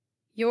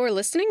You're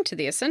listening to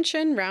the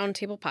Ascension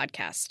Roundtable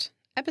Podcast,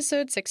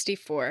 Episode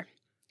 64,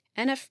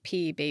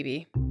 NFP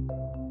Baby. How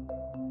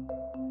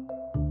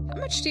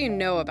much do you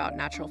know about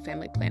natural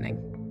family planning?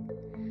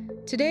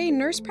 Today,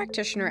 nurse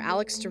practitioner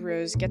Alex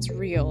DeRose gets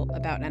real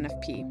about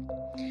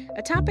NFP,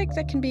 a topic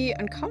that can be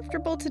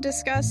uncomfortable to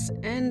discuss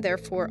and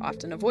therefore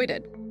often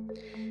avoided.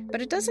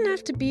 But it doesn't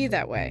have to be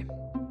that way.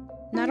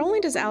 Not only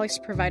does Alex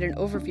provide an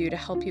overview to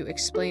help you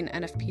explain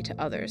NFP to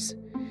others,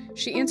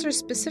 she answers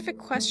specific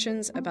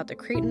questions about the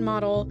Creighton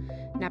Model,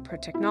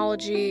 NAPRO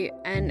technology,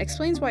 and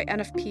explains why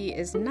NFP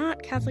is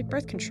not Catholic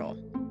birth control.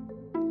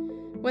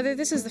 Whether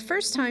this is the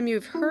first time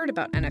you've heard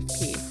about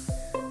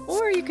NFP,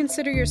 or you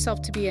consider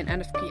yourself to be an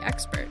NFP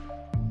expert,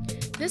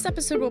 this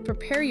episode will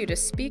prepare you to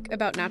speak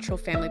about natural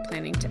family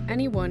planning to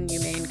anyone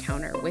you may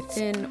encounter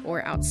within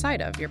or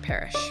outside of your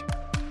parish.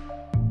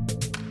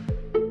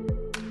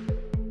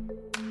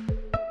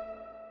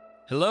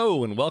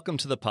 Hello, and welcome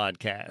to the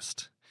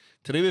podcast.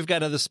 Today we've got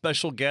another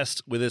special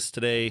guest with us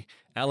today,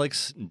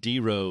 Alex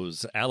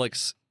DeRose.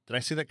 Alex, did I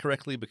say that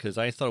correctly? Because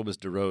I thought it was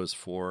DeRose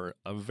for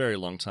a very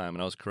long time,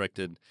 and I was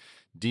corrected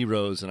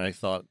DeRose, and I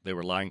thought they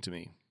were lying to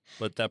me.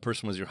 But that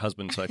person was your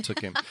husband, so I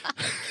took him.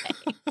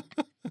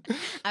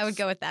 I would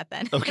go with that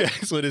then. Okay,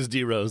 so it is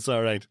DeRose.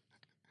 All right.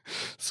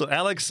 So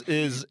Alex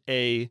is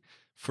a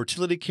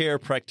fertility care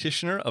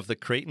practitioner of the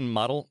Creighton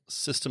Model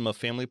system of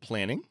family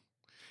planning.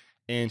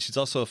 And she's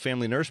also a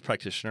family nurse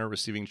practitioner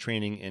receiving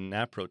training in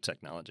NAPRO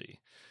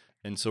technology.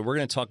 And so we're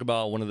going to talk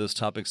about one of those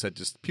topics that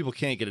just people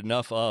can't get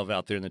enough of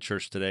out there in the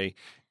church today,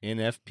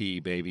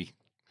 NFP, baby,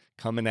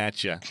 coming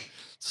at you.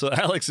 So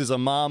Alex is a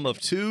mom of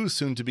two,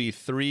 soon to be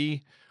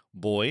three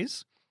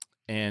boys,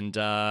 and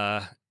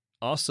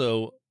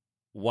also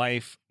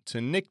wife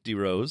to Nick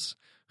DeRose,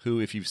 who,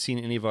 if you've seen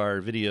any of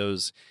our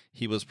videos,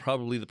 he was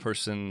probably the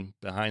person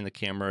behind the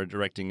camera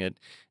directing it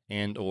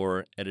and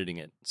or editing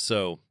it.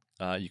 So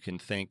you can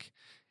thank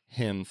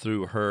him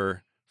through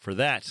her for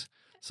that.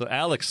 So,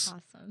 Alex,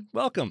 Awesome.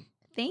 Welcome.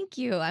 Thank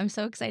you. I'm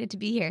so excited to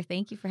be here.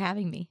 Thank you for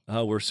having me.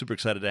 We're super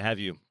excited to have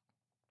you.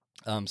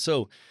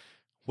 So,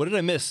 what did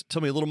I miss?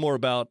 Tell me a little more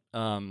about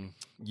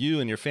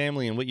you and your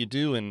family and what you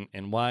do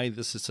and why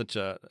this is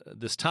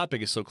this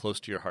topic is so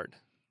close to your heart.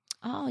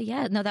 Oh,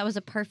 yeah. No, that was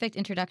a perfect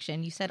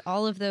introduction. You said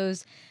all of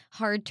those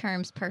hard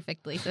terms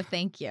perfectly, so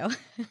thank you.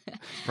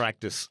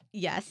 Practice.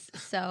 Yes.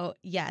 So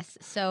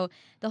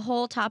the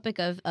whole topic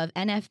of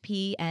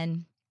NFP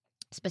and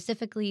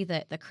specifically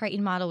the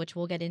Creighton model, which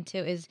we'll get into,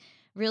 is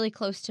really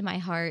close to my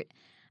heart.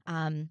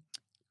 Nick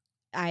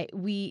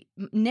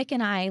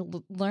and I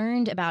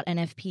learned about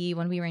NFP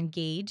when we were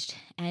engaged,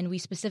 and we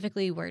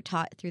specifically were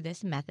taught through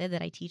this method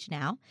that I teach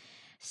now.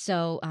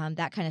 So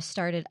that kind of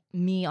started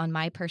me on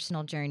my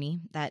personal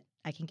journey that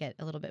I can get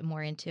a little bit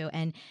more into.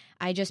 And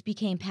I just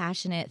became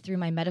passionate through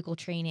my medical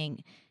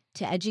training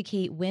to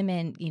educate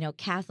women,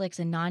 Catholics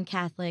and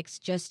non-Catholics,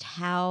 just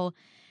how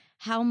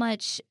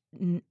much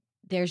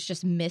there's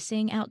just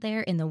missing out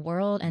there in the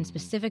world and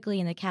specifically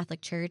in the Catholic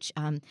Church.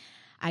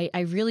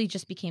 I really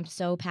just became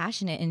so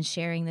passionate in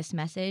sharing this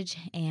message,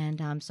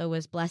 and so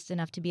was blessed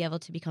enough to be able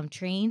to become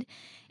trained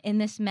in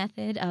this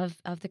method of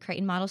the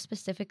Creighton model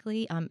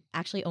specifically.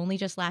 Actually, only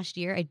just last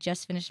year, I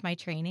just finished my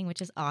training,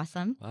 which is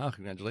awesome. Wow,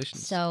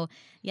 congratulations. So,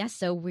 yes,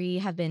 so we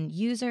have been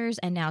users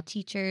and now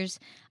teachers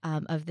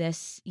of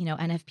this,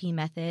 NFP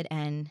method,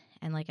 and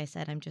like I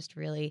said, I'm just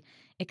really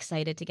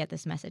excited to get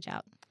this message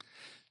out.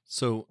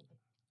 So,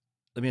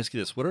 let me ask you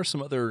this: what are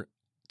some other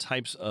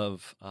types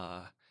of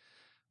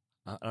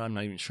I'm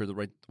not even sure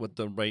what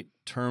the right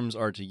terms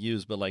are to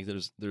use, but like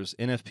there's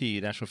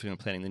NFP, National Family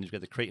Planning, then you've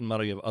got the Creighton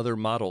model, you have other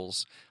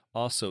models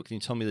also. Can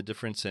you tell me the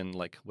difference in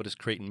like what does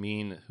Creighton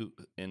mean?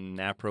 In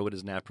NAPRO, what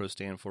does NAPRO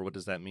stand for? What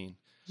does that mean?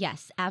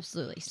 Yes,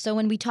 absolutely. So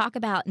when we talk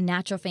about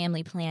natural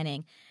family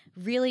planning,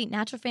 really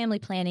natural family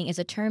planning is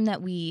a term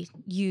that we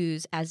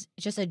use as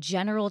just a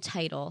general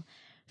title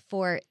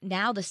for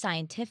now the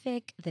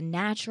scientific, the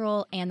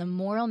natural, and the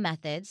moral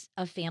methods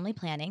of family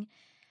planning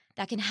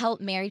that can help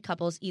married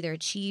couples either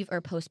achieve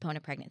or postpone a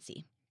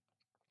pregnancy.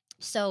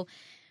 So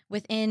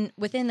within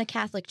the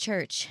Catholic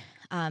Church,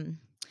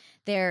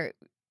 there,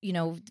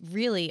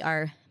 really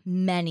are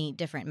many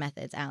different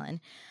methods, Alan,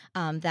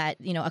 that,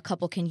 a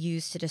couple can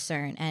use to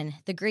discern. And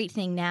the great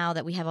thing now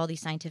that we have all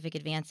these scientific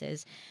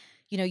advances,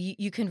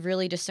 you can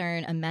really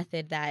discern a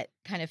method that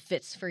kind of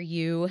fits for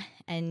you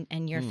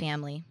and your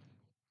family.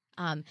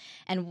 And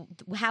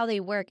how they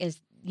work is,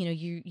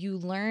 you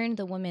learn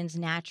the woman's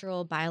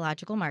natural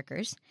biological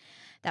markers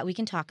that we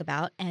can talk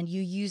about, and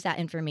you use that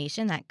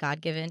information, that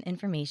God-given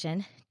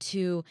information,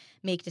 to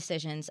make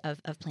decisions of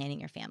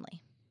planning your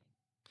family.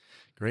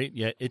 Great.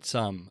 Yeah, it's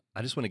I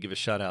just want to give a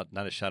shout out,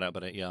 not a shout out,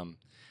 but what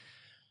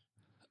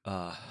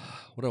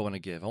do I want to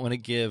give? I want to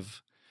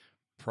give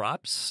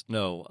props.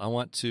 No, I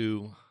want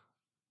to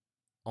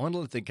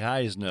let the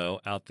guys know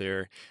out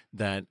there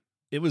that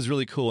it was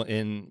really cool.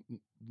 And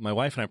my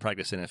wife and I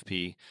practice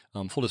NFP.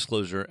 Full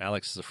disclosure,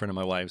 Alex is a friend of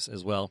my wife's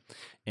as well.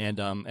 And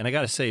I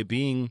got to say,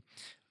 being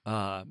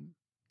a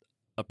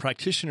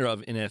practitioner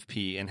of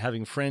NFP and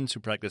having friends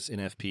who practice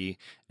NFP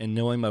and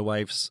knowing my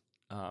wife's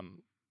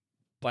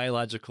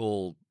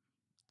biological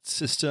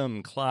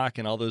system, clock,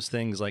 and all those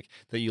things like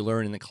that you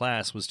learn in the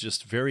class was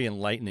just very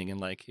enlightening, and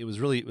like it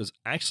was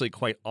actually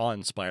quite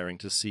awe-inspiring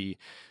to see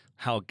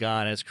how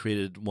God has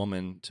created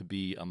woman to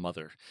be a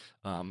mother.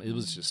 It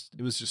was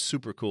just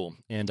super cool,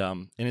 and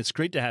it's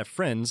great to have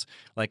friends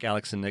like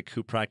Alex and Nick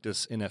who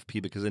practice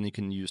NFP, because then you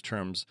can use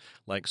terms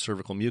like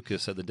cervical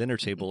mucus at the dinner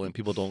table and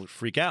people don't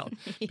freak out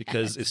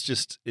because it's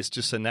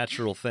just a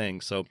natural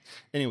thing. So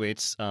anyway,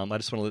 it's I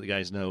just want to let the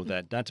guys know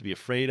that not to be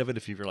afraid of it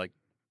if you're like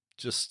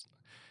just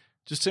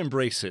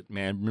embrace it,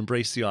 man.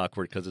 Embrace the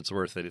awkward because it's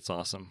worth it. It's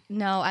awesome.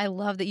 No, I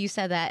love that you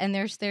said that. And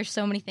there's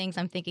so many things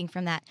I'm thinking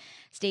from that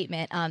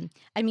statement.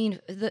 I mean,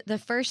 the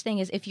first thing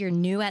is if you're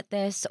new at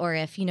this, or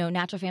if,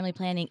 natural family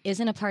planning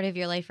isn't a part of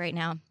your life right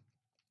now,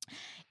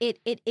 it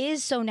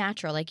is so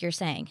natural, like you're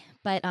saying.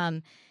 But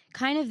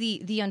kind of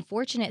the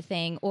unfortunate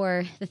thing,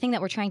 or the thing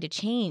that we're trying to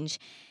change,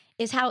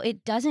 is how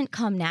it doesn't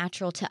come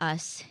natural to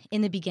us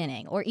in the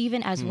beginning, or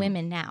even as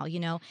women now.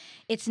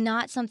 It's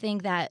not something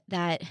that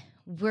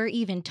we're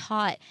even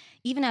taught,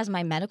 even as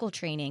my medical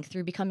training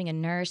through becoming a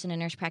nurse and a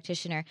nurse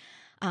practitioner,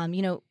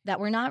 that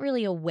we're not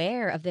really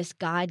aware of this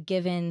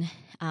God-given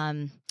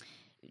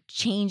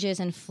changes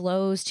and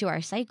flows to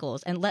our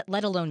cycles, and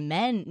let alone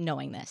men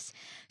knowing this.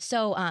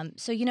 So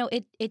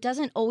it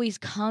doesn't always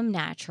come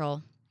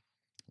natural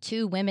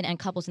to women and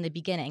couples in the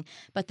beginning.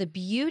 But the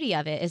beauty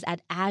of it is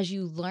that as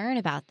you learn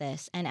about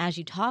this and as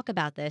you talk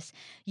about this,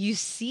 you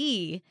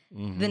see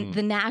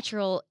the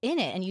natural in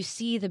it, and you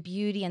see the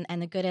beauty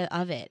and the good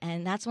of it.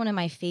 And that's one of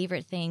my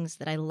favorite things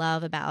that I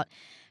love about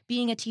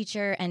being a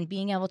teacher and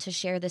being able to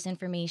share this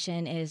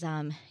information is,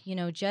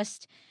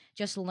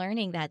 just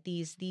learning that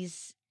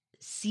these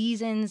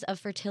seasons of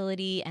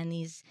fertility and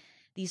these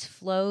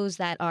flows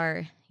that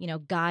are,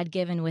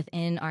 God-given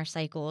within our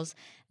cycles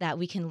that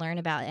we can learn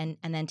about and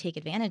then take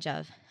advantage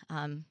of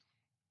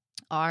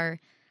are,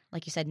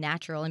 like you said,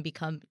 natural and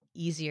become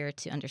easier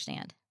to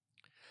understand.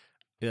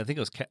 Yeah, I think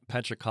it was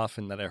Patrick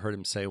Coffin that I heard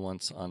him say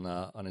once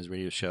on his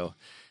radio show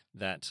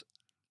that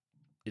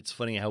it's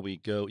funny how you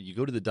go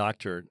to the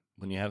doctor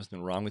when you have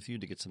something wrong with you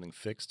to get something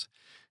fixed.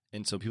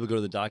 And so people go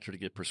to the doctor to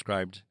get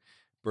prescribed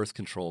birth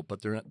control,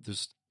 but they're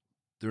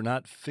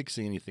not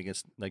fixing anything.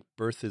 It's like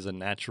birth is a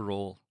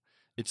natural.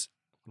 What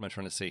am I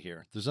trying to say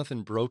here? There's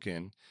nothing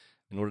broken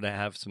in order to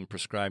have some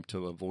prescribed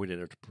to avoid it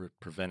or to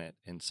prevent it.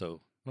 And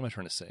so what am I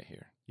trying to say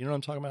here? You know what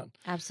I'm talking about?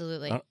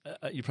 Absolutely.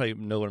 You probably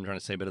know what I'm trying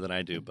to say better than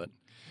I do, but.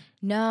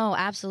 No,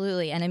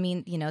 absolutely. And I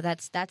mean,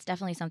 that's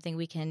definitely something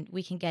we can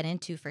get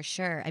into for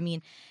sure. I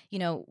mean,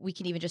 we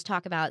can even just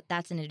talk about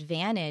that's an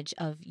advantage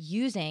of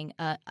using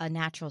a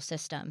natural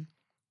system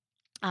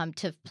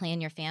to plan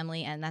your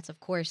family. And that's,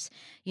 of course,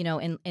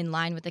 in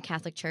line with the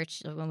Catholic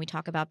Church when we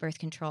talk about birth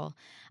control.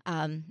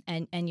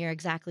 And you're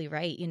exactly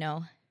right.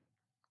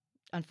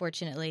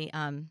 Unfortunately,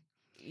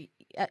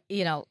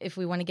 if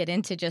we want to get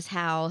into just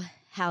how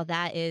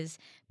that is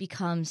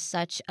becomes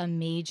such a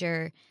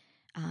major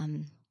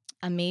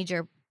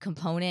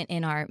component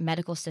in our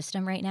medical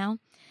system right now,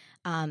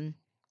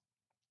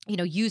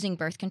 using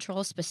birth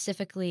control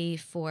specifically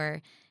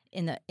for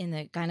in the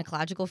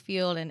gynecological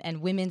field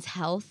and women's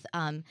health,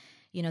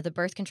 the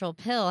birth control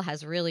pill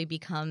has really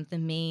become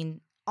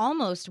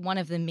almost one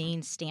of the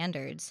main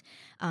standards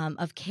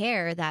of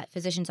care that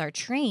physicians are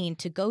trained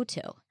to go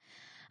to.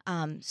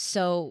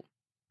 So,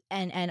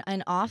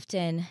 and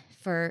often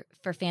for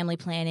family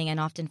planning, and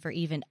often for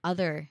even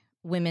other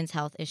women's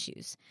health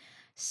issues.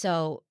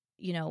 So,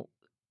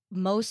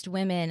 most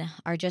women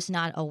are just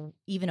not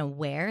even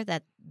aware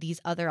that these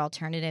other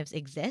alternatives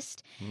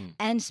exist,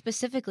 and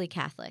specifically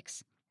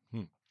Catholics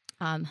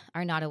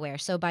are not aware.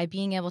 So by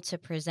being able to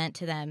present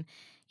to them,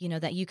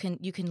 that you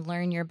can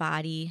learn your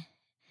body,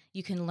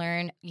 you can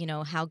learn,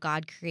 how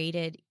God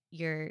created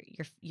your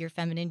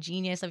feminine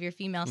genius of your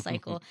female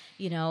cycle,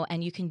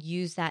 and you can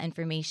use that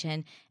information,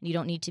 and you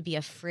don't need to be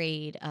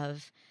afraid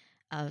of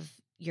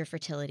your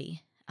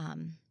fertility.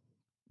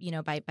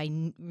 By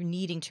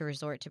needing to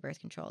resort to birth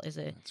control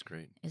that's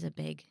great. Is a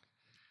big.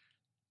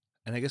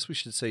 And I guess we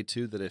should say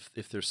too that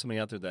if there's somebody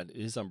out there that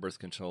is on birth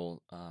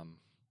control,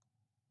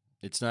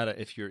 it's not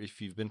if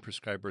you've been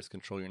prescribed birth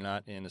control, you're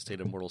not in a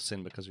state of mortal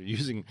sin because you're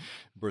using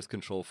birth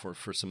control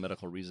for some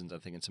medical reasons. I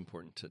think it's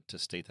important to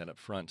state that up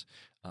front.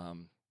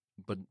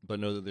 But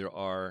know that there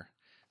are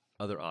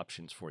other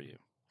options for you.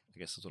 I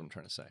guess is what I'm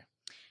trying to say.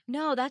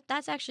 No,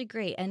 that's actually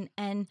great,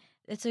 and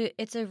it's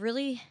a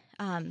really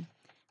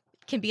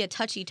can be a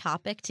touchy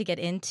topic to get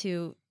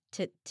into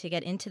to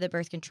get into the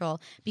birth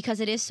control because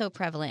it is so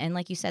prevalent, and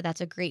like you said,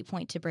 that's a great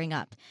point to bring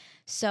up.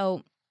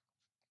 So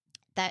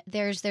that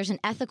there's an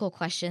ethical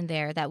question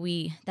there that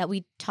we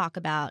talk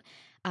about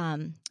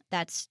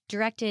that's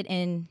directed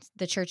in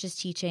the church's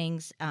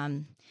teachings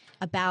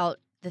about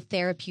the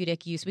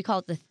therapeutic use. We call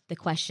it the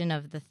question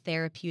of the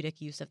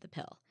therapeutic use of the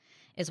pill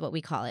is what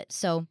we call it.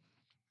 So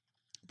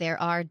there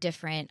are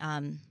different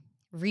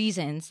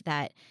reasons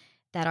that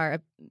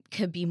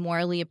could be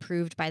morally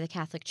approved by the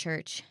Catholic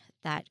Church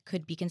that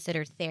could be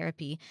considered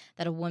therapy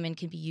that a woman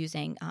could be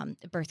using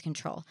birth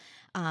control.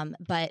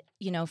 But,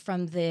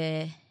 from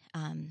the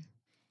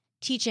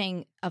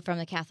teaching from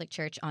the Catholic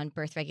Church on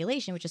birth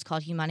regulation, which is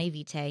called Humanae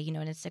Vitae, an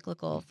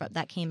encyclical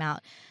that came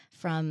out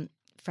from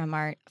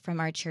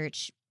our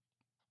church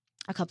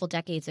a couple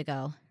decades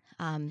ago.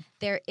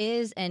 There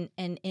is an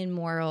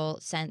immoral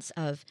sense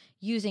of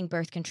using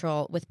birth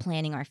control with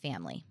planning our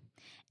family.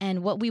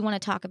 And what we want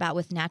to talk about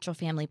with natural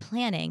family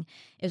planning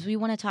is we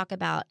want to talk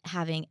about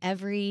having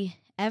every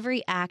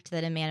act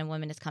that a man and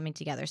woman is coming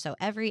together. So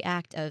every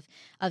act of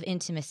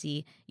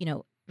intimacy,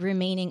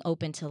 remaining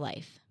open to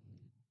life.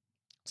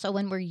 So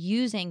when we're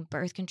using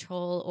birth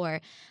control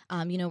or,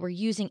 we're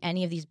using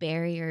any of these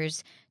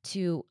barriers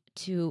to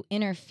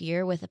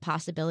interfere with the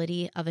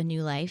possibility of a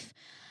new life,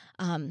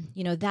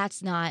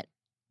 that's not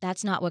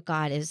what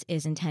God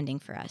is intending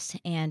for us.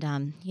 And,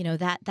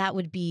 that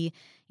would be,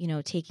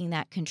 taking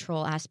that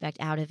control aspect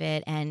out of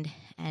it and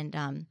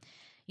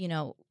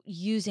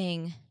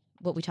using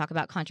what we talk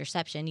about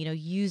contraception,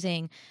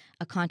 using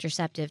a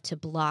contraceptive to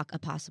block a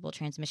possible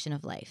transmission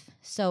of life.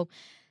 So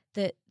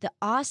the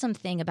awesome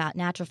thing about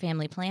natural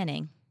family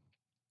planning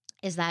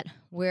is that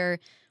we're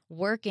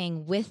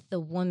working with the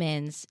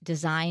woman's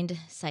designed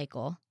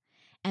cycle,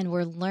 and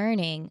we're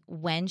learning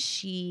when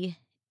she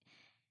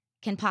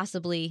can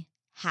possibly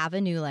have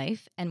a new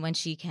life and when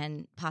she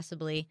can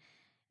possibly,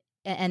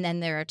 and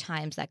then there are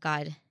times that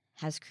God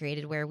has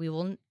created where we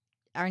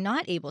are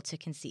not able to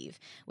conceive,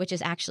 which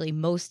is actually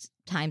most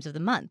times of the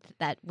month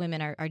that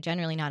women are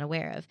generally not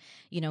aware of.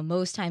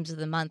 Most times of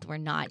the month we're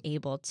not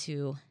able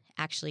to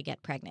actually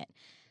get pregnant.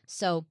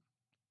 So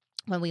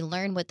when we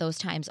learn what those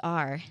times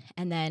are,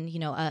 and then,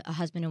 a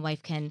husband and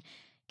wife can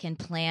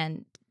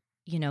plan,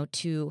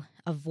 to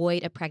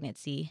avoid a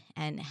pregnancy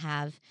and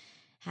have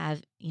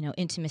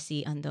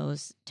intimacy on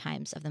those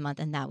times of the month,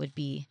 and that would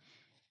be,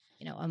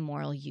 a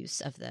moral use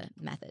of the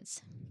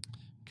methods.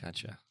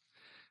 Gotcha.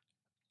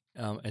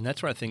 And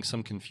that's where I think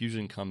some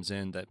confusion comes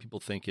in, that people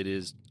think it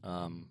is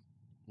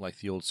like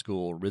the old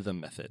school rhythm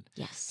method.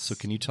 Yes. So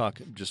can you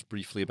talk just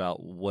briefly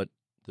about what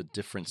the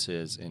difference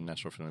is in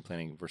natural family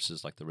planning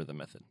versus like the rhythm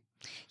method?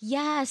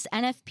 Yes,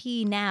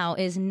 NFP now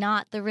is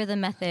not the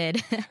rhythm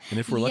method. And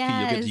if we're lucky,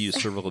 you'll get to use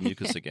cervical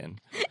mucus again.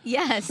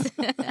 Yes,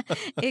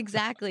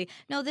 exactly.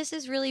 No, this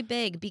is really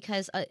big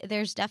because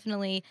there's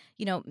definitely,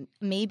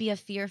 maybe a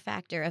fear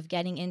factor of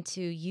getting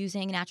into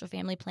using natural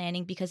family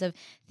planning because of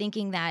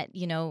thinking that,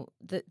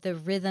 the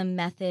rhythm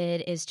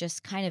method is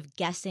just kind of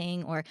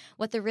guessing, or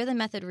what the rhythm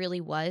method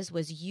really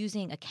was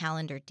using a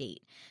calendar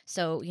date.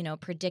 So,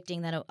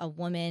 predicting that a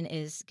woman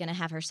is going to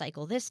have her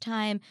cycle this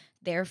time,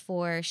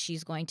 therefore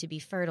she's going to be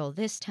fertile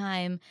this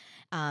time.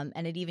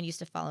 And it even used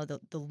to follow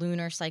the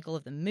lunar cycle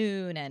of the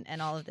moon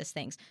and all of these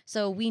things.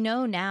 So we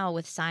know now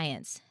with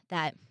science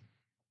that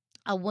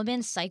a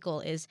woman's cycle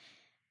is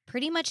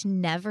pretty much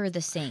never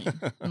the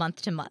same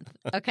month to month.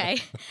 Okay.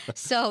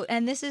 So,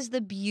 and this is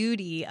the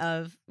beauty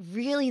of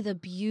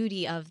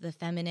the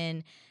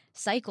feminine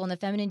cycle and the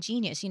feminine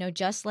genius,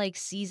 just like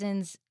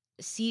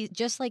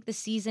the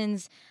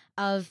seasons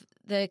of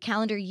the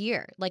calendar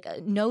year. Like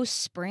no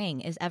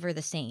spring is ever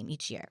the same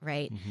each year,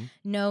 right? Mm-hmm.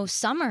 No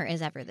summer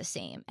is ever the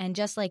same. And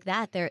just like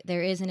that,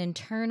 there is an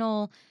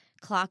internal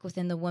clock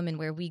within the woman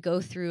where we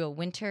go through a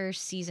winter,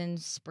 season,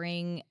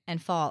 spring,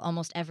 and fall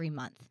almost every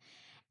month.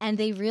 And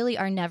they really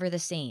are never the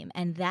same.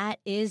 And that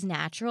is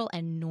natural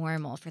and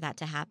normal for that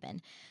to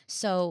happen.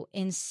 So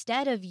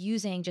instead of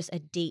using just a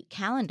date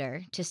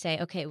calendar to say,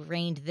 okay, it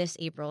rained this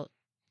April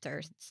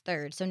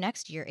 3rd, so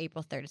next year,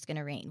 April 3rd, it's going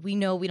to rain. We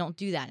know we don't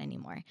do that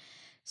anymore.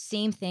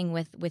 Same thing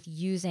with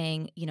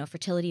using,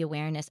 fertility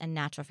awareness and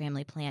natural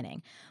family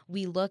planning.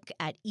 We look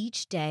at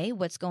each day,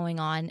 what's going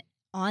on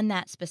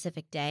that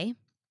specific day,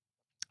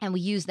 and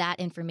we use that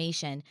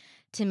information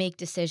to make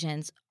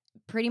decisions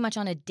pretty much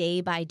on a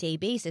day-by-day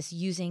basis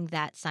using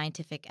that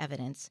scientific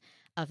evidence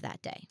of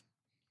that day.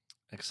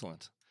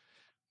 Excellent.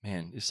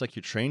 Man, it's like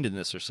you're trained in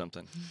this or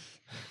something.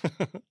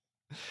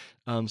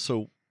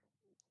 So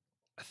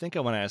I think I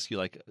want to ask you,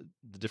 like,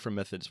 the different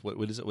methods.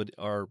 What is it? What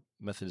are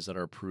methods that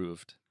are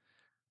approved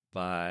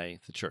by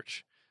the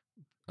church?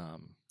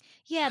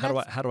 Yeah.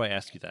 How do I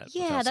ask you that?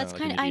 Yeah, that's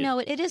kind of. I know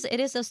it is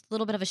a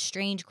little bit of a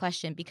strange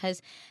question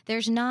because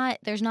there's not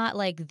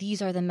like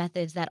these are the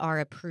methods that are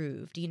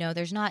approved.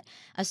 There's not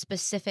a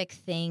specific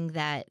thing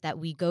that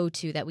we go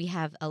to that we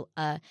have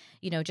a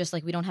just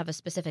like we don't have a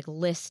specific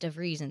list of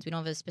reasons. We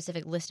don't have a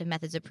specific list of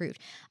methods approved.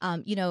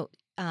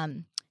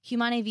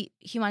 Humanae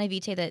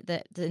Vitae,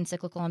 the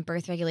encyclical on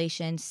birth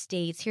regulation,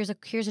 states, here's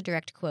a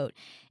direct quote: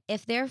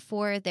 "If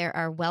therefore there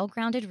are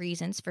well-grounded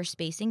reasons for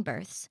spacing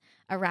births,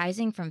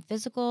 arising from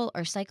physical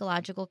or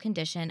psychological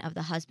condition of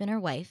the husband or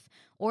wife,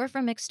 or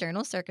from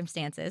external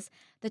circumstances,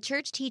 the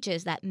Church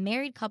teaches that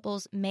married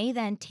couples may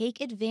then take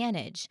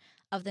advantage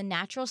of the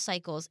natural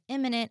cycles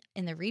imminent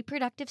in the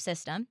reproductive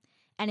system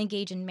and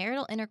engage in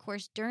marital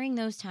intercourse during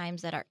those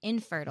times that are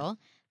infertile,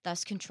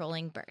 thus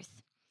controlling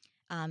birth."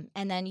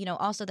 And then,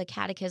 also the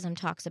Catechism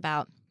talks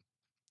about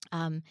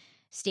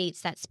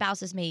states that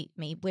spouses may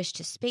wish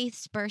to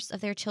space births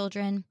of their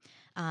children,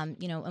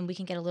 and we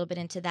can get a little bit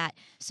into that.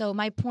 So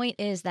my point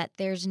is that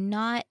there's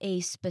not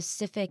a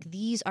specific,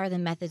 these are the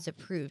methods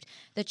approved.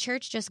 The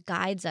church just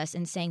guides us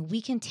in saying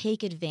we can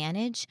take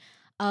advantage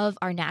of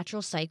our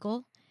natural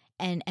cycle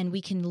and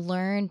we can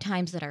learn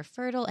times that are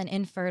fertile and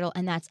infertile,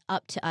 and that's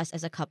up to us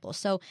as a couple.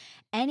 So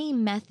any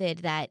method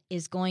that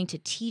is going to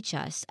teach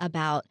us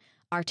about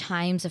our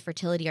times of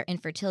fertility or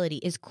infertility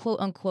is quote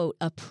unquote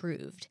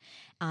approved.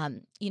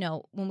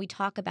 When we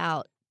talk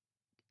about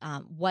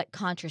what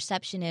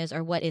contraception is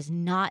or what is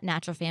not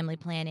natural family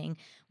planning,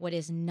 what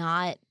is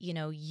not,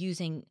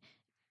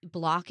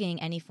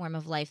 blocking any form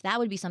of life, that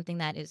would be something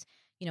that is,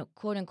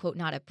 quote unquote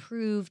not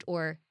approved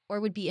or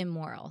would be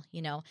immoral,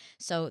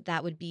 So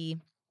that would be,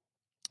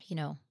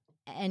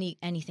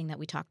 anything that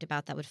we talked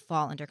about that would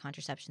fall under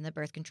contraception, the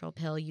birth control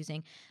pill,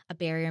 using a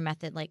barrier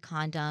method like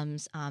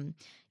condoms,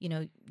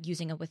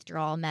 using a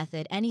withdrawal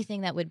method,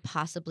 anything that would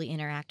possibly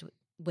interact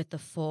with the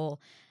full,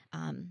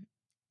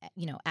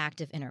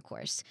 active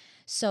intercourse.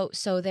 So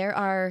there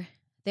are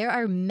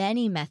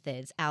many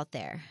methods out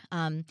there.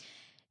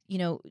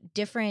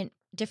 Different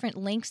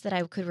links that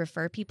I could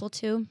refer people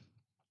to.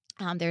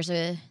 There's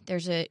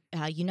a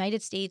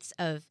United States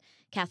of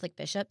Catholic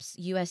Bishops,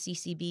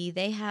 USCCB.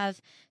 They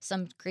have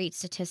some great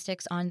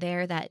statistics on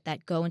there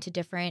that go into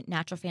different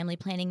natural family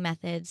planning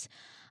methods.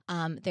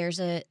 There's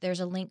a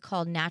link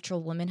called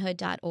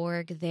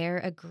naturalwomanhood.org. They're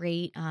a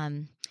great,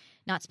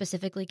 not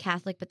specifically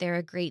Catholic, but they're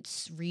a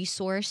great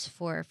resource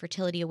for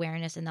fertility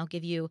awareness, and they'll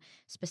give you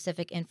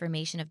specific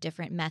information of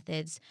different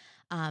methods.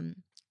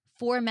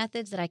 4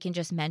 methods that I can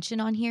just mention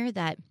on here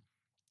that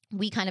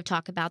we kind of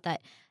talk about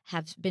that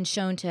have been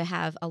shown to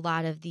have a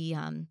lot of the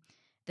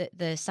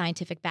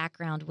scientific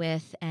background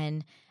with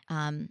and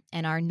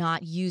are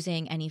not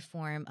using any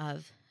form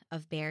of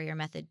barrier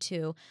method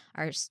too.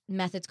 Our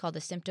method's called the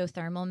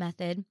symptothermal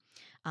method.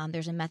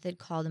 There's a method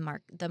called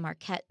the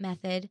Marquette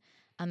method,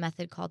 a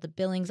method called the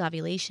Billings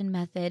ovulation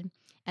method,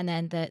 and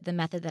then the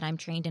method that I'm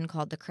trained in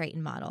called the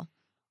Creighton Model.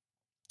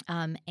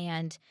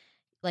 And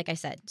like I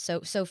said,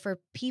 so for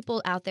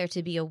people out there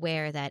to be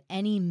aware that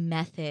any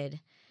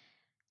method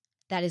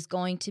that is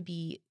going to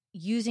be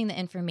using the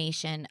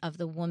information of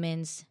the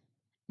woman's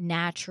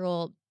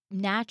natural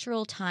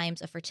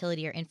times of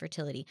fertility or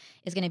infertility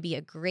is going to be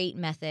a great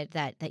method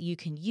that you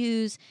can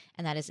use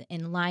and that is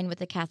in line with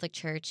the Catholic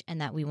Church and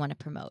that we want to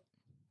promote.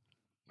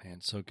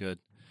 Man, so good.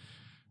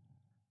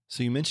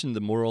 So you mentioned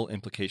the moral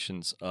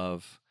implications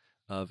of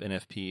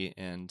NFP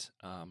and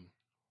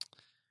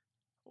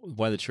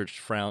why the church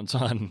frowns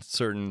on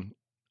certain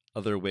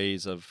other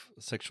ways of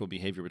sexual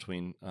behavior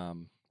between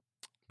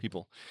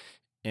people.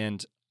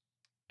 And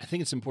I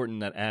think it's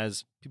important that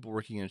as people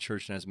working in a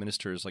church and as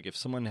ministers, like if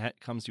someone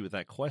comes to you with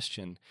that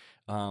question,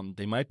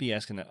 they might be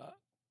asking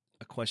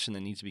a question that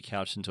needs to be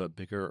couched into a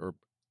bigger or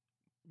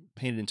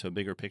painted into a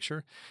bigger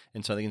picture.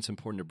 And so I think it's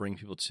important to bring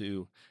people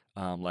to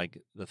like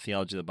the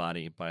theology of the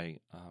body by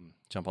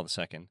John Paul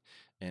II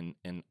and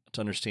to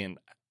understand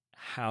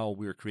how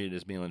we were created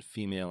as male and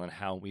female and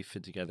how we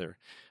fit together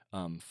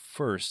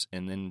first,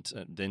 and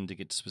then to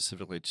get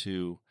specifically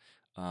to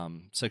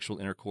sexual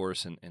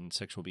intercourse and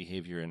sexual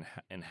behavior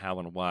and how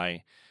and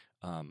why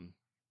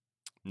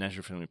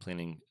natural family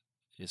planning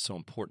is so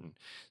important.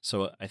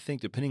 So I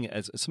think depending,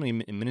 as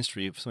somebody in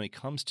ministry, if somebody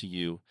comes to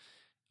you,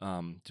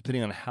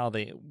 depending on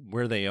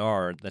where they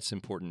are, that's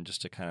important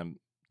just to kind of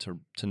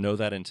to know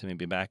that and to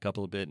maybe back up a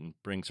little bit and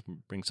bring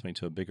somebody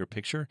to a bigger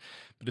picture.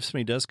 But if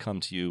somebody does come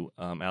to you,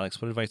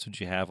 Alex, what advice would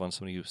you have on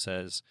somebody who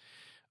says,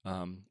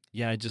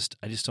 I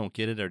just don't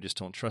get it, or just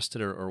don't trust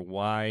it, or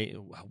why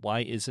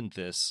isn't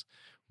this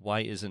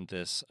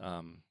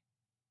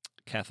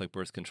Catholic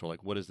birth control?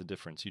 Like, what is the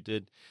difference? You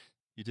did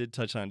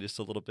touch on it just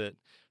a little bit,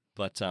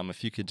 but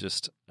if you could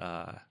just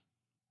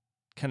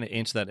kind of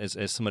answer that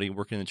as somebody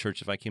working in the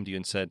church. If I came to you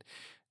and said,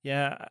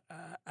 I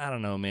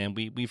don't know, man,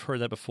 we've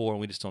heard that before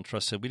and we just don't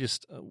trust it. We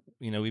just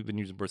we've been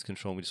using birth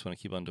control and we just want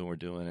to keep on doing what we're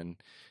doing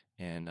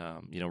and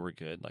we're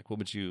good. Like,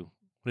 what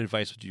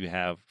advice would you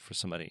have for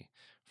somebody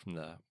from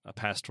a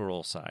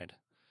pastoral side?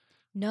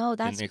 No,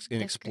 that's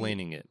in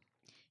explaining great. It.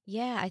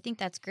 Yeah, I think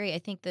that's great. I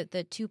think that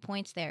the 2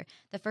 points there,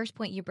 the first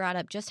point you brought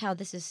up, just how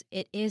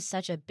it is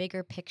such a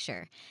bigger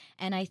picture.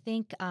 And I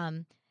think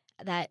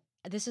that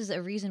this is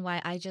a reason why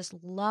I just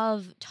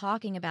love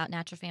talking about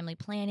natural family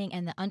planning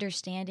and the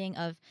understanding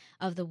of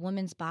the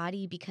woman's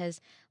body, because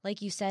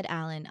like you said,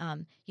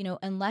 Alan,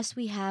 unless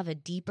we have a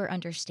deeper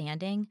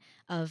understanding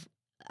of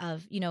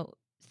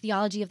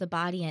theology of the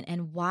body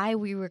and why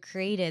we were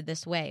created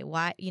this way.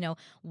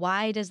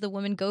 Why does the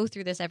woman go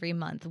through this every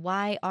month?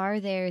 Why are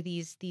there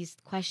these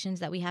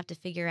questions that we have to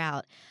figure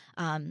out?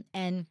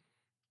 And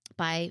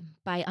by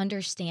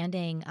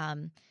understanding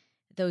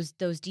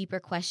those deeper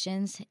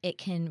questions, it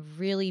can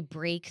really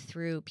break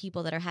through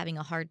people that are having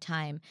a hard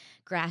time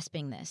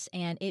grasping this.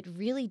 And it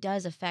really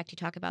does affect, you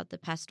talk about the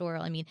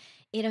pastoral, I mean,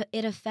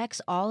 it affects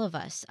all of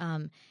us.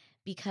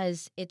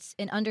 Because it's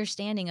an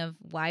understanding of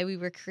why we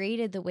were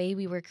created the way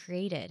we were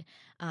created.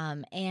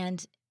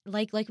 And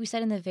like we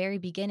said in the very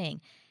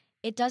beginning,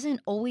 it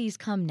doesn't always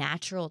come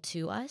natural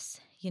to us,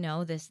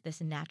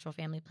 this natural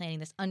family planning,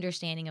 this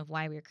understanding of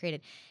why we were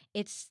created.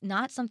 It's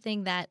not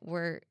something that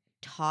we're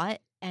taught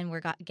and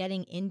we're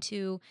getting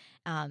into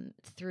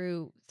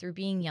through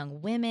being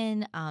young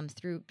women,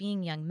 through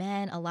being young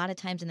men. A lot of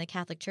times in the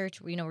Catholic Church,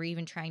 we're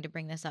even trying to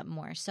bring this up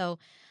more. So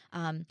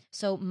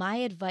my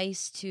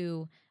advice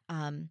to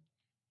anybody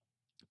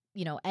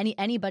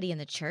in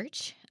the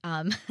church,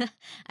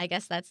 I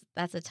guess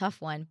that's a tough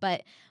one,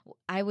 but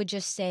I would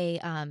just say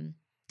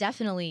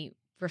definitely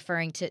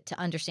referring to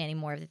understanding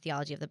more of the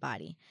theology of the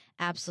body.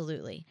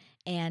 Absolutely.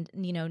 And,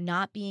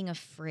 not being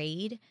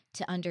afraid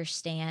to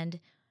understand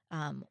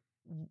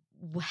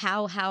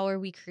how are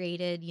we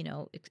created,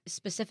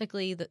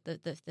 specifically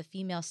the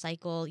female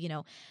cycle,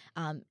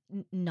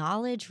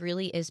 knowledge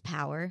really is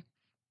power.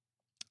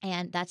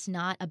 And that's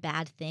not a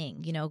bad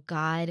thing.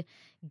 God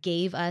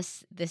gave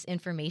us this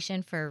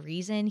information for a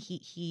reason.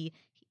 He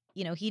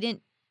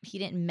didn't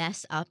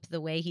mess up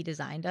the way he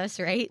designed us,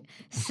 right?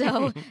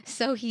 So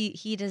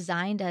he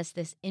designed us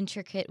this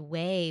intricate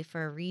way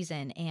for a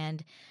reason.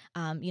 And,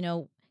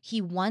 he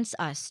wants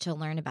us to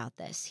learn about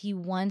this. He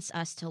wants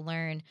us to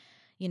learn,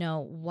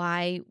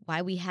 why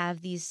we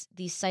have these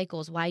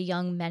cycles, why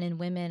young men and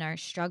women are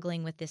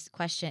struggling with this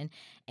question.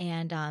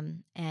 And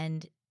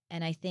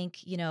I think,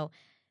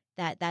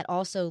 that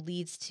also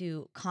leads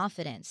to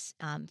confidence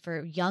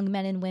for young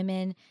men and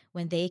women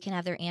when they can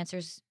have their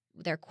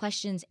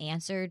questions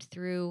answered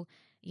through,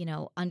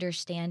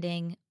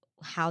 understanding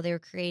how they're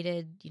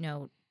created,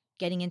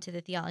 getting into the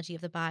theology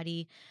of the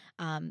body.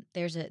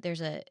 There's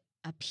a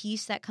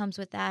peace that comes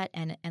with that.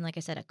 And like I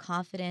said, a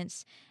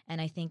confidence.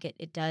 And I think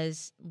it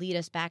does lead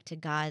us back to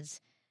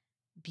God's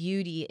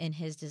beauty in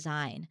his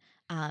design.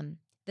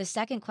 The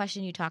second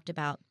question you talked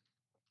about,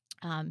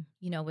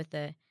 with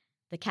the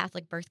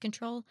Catholic birth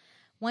control.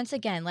 Once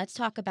again, let's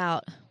talk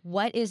about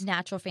what is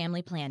natural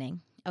family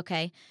planning.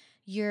 Okay.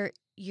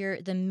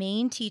 The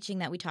main teaching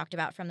that we talked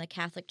about from the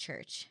Catholic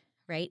Church,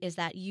 right, is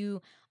that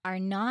you are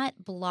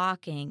not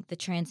blocking the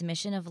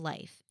transmission of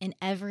life in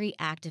every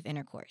act of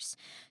intercourse.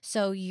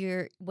 So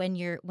when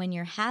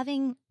you're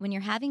having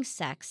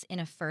sex in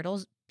a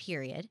fertile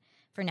period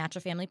for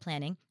natural family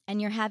planning, and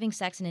you're having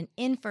sex in an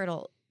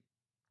infertile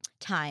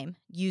time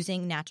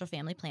using natural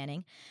family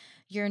planning,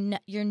 you're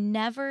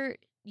never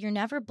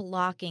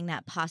blocking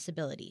that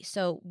possibility.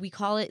 So we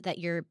call it that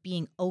you're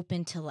being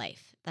open to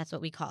life. That's what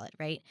we call it,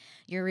 right?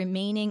 You're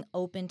remaining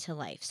open to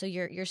life. So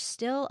you're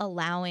still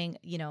allowing,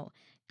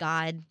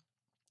 God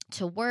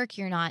to work.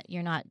 You're not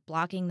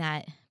blocking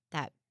that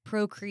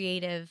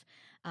procreative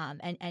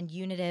and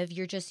unitive.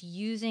 You're just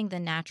using the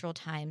natural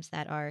times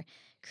that are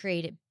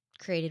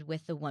created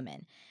with the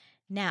woman.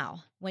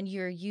 Now, when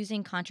you're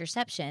using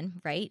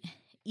contraception, right,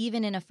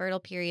 even in a fertile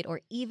period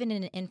or even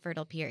in an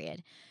infertile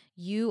period,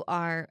 you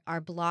are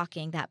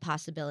blocking that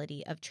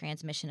possibility of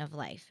transmission of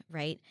life,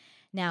 right?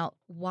 Now,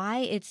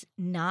 why it's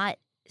not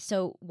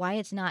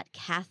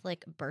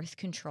Catholic birth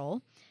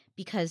control?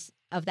 Because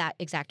of that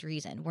exact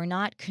reason. We're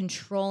not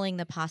controlling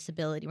the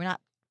possibility. We're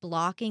not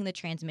blocking the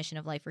transmission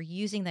of life. We're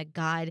using the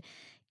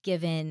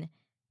God-given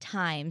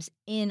times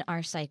in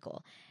our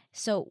cycle.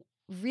 So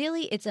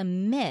really, it's a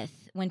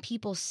myth when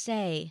people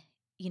say,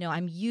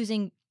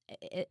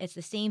 it's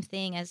the same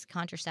thing as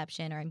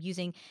contraception, or I'm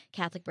using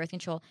Catholic birth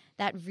control.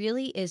 That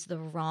really is the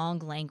wrong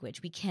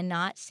language. We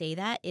cannot say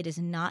that. It is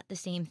not the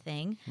same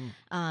thing.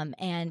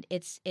 And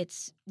it's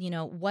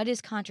what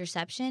is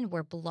contraception?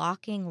 We're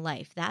blocking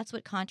life. That's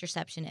what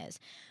contraception is.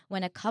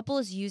 When a couple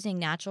is using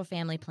natural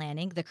family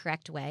planning the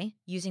correct way,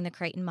 using the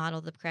Creighton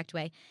Model the correct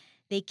way,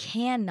 they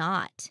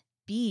cannot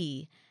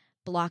be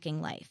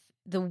blocking life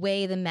the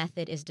way the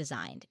method is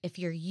designed. If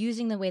you're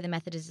using the way the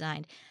method is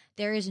designed,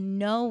 there is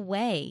no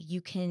way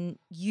you can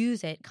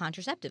use it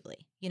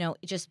contraceptively,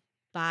 just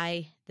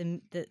by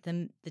the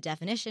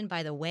definition,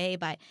 by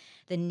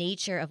the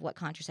nature of what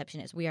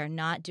contraception is. We are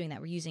not doing that.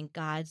 We're using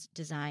God's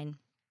design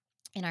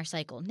in our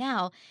cycle.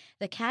 Now,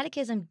 the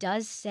Catechism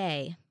does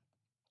say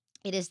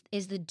it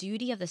is the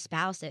duty of the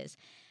spouses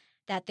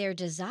that their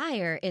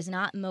desire is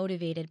not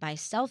motivated by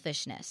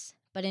selfishness,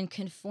 but in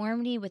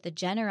conformity with the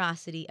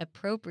generosity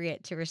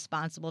appropriate to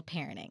responsible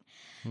parenting.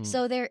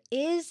 So there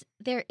is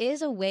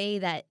a way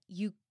that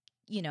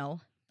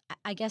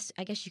I guess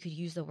you could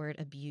use the word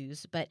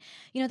abuse, but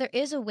there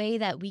is a way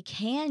that we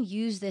can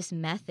use this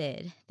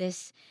method.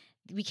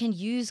 We can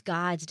use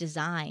God's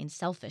design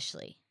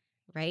selfishly,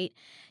 right?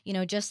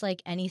 Just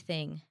like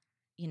anything,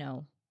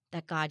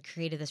 that God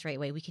created this right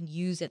way, we can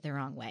use it the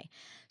wrong way.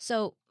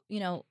 So,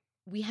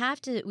 we have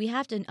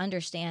to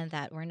understand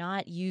that we're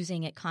not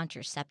using it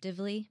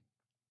contraceptively,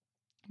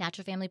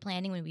 natural family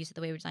planning, when we use it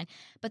the way we're designed,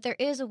 but there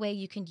is a way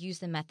you can use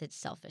the method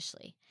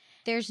selfishly.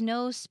 There's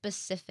no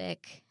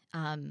specific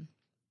guideline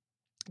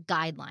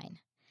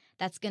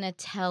that's going to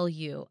tell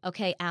you,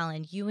 okay,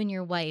 Alan, you and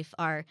your wife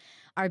are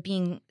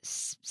being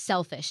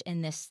selfish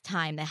in this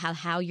time, that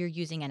how you're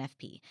using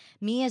NFP.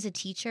 Me as a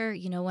teacher,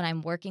 when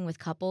I'm working with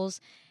couples,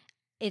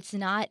 it's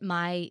not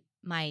my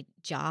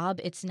job.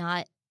 It's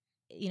not,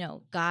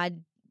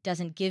 God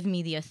doesn't give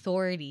me the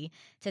authority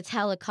to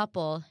tell a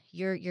couple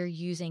you're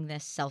using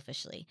this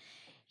selfishly.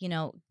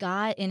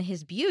 God in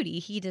his beauty,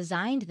 he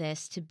designed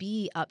this to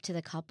be up to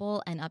the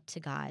couple and up to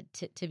God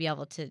to be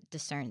able to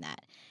discern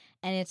that.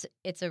 And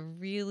it's a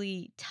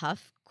really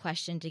tough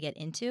question to get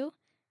into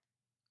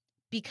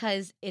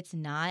because it's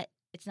not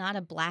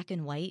a black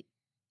and white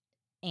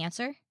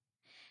answer.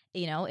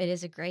 It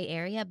is a gray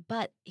area,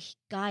 but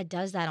God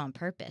does that on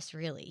purpose,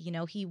 really.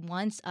 He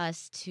wants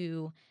us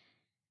to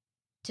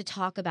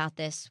talk about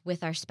this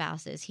with our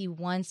spouses. He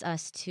wants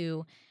us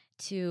to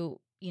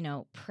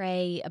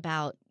pray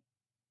about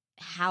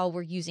how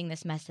we're using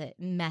this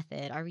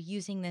method. Are we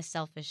using this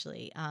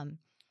selfishly?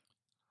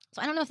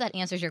 So I don't know if that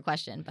answers your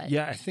question, but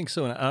yeah, I think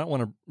so. And I don't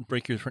want to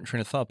break your train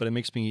of thought, but it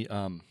makes me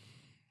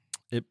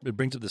it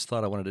brings up this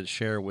thought I wanted to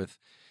share with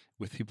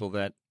people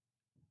that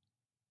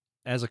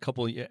as a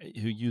couple who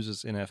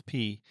uses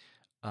NFP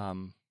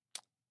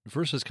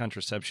versus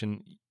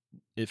contraception,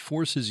 it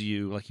forces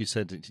you, like you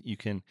said,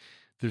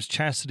 there's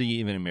chastity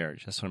even in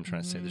marriage. That's what I'm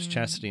trying to say. There's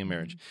chastity in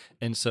marriage.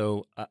 And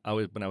so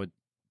when I would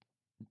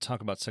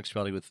talk about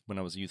sexuality when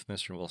I was a youth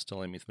minister, well,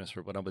 still am a youth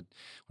minister, but when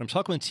I'm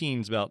talking with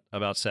teens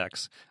about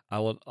sex, I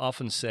will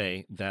often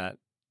say that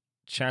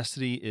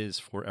chastity is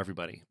for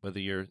everybody, whether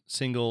you're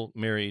single,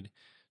 married,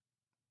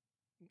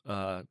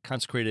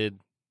 consecrated,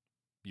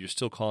 you're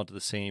still called to the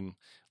same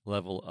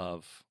level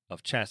of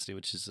chastity,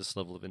 which is this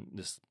level of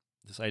this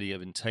idea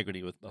of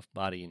integrity of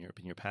body and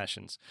your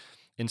passions.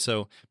 And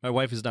so my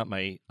wife is not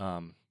my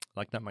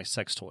not my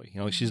sex toy.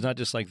 She's not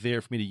just like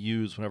there for me to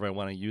use whenever I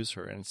want to use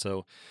her. And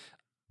so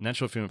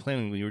natural family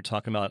planning, when you were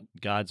talking about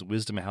God's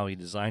wisdom and how he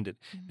designed it,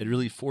 it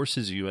really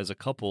forces you as a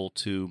couple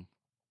to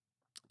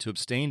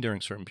abstain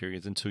during certain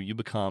periods until you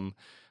become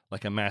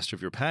like a master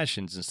of your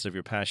passions instead of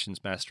your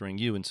passions mastering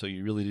you. And so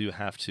you really do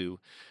have to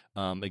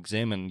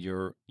examine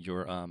your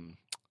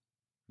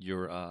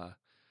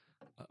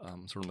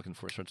sort of looking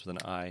for, starts with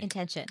an I.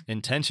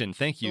 Intention.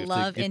 Thank you.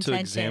 Love intention. To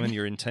examine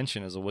your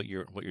intention as what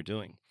you're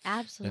doing.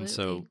 Absolutely. And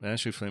so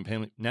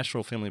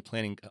natural family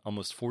planning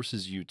almost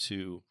forces you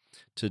to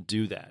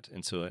do that.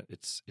 And so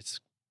it's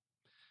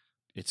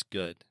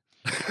good.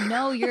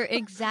 No, you're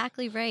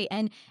exactly right.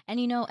 And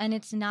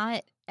it's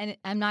not, and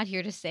I'm not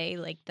here to say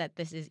like that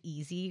this is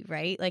easy,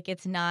 right? Like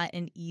it's not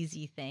an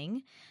easy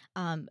thing.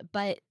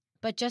 But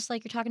just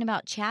like you're talking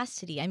about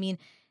chastity, I mean,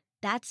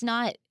 that's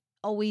not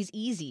always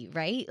easy,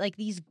 right? Like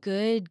these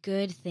good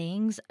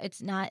things,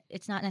 it's not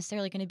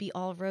necessarily going to be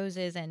all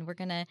roses and we're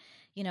going to,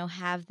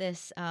 have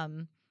this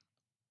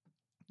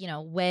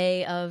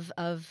way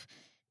of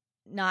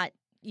not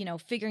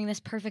figuring this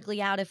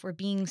perfectly out if we're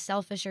being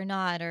selfish or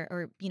not,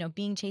 or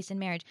being chaste in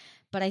marriage.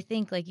 But I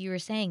think, like you were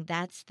saying,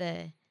 that's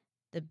the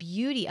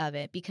beauty of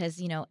it, because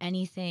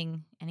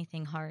anything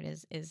hard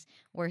is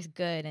worth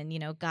good,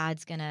 and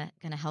God's gonna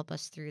help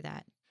us through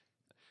that.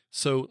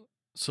 So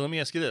let me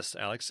ask you this,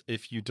 Alex: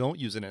 if you don't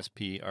use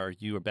NFP, are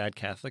you a bad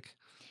Catholic?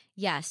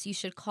 Yes, you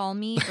should call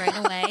me right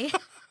away.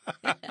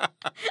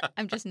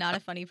 I'm just not a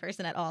funny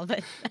person at all,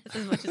 but that's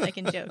as much as I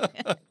can joke.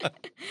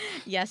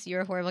 Yes,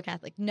 you're a horrible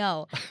Catholic.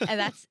 No,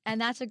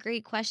 and that's a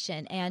great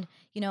question, and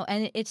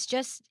and it's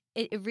just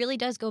it really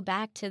does go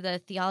back to the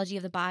theology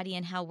of the body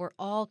and how we're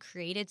all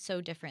created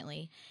so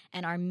differently,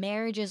 and our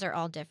marriages are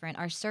all different,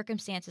 our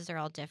circumstances are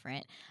all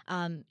different.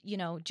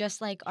 Just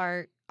like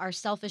our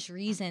selfish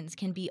reasons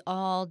can be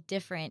all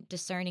different,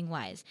 discerning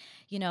wise.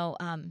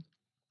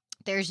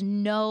 There's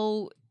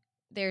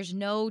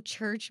no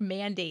church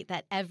mandate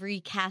that every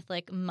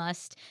Catholic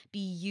must be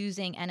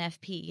using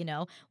NFP.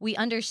 We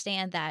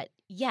understand that,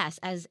 yes,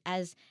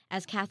 as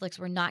Catholics,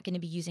 we're not going to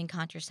be using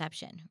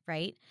contraception,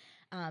 right?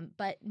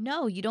 But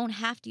no, you don't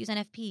have to use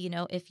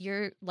NFP. If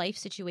your life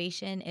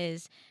situation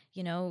is,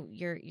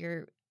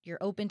 you're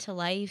open to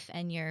life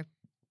and you're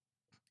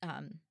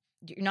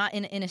not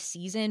in a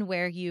season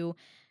where you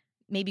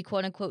maybe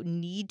quote unquote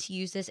need to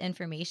use this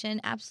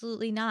information,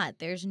 absolutely not.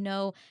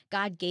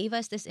 God gave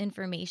us this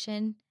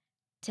information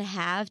to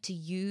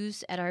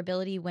use at our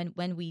ability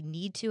when we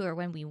need to or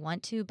when we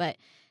want to, but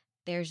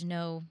there's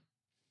no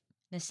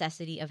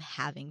necessity of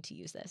having to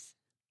use this.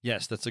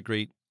 Yes, that's a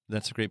great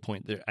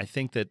point. I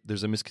think that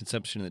there's a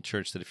misconception in the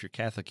church that if you're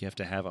Catholic, you have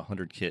to have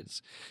 100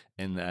 kids,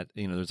 and that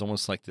there's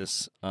almost like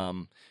this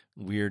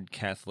weird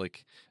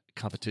Catholic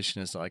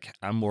competition is like,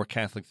 I'm more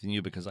Catholic than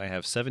you because I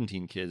have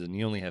 17 kids and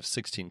you only have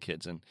 16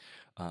 kids, and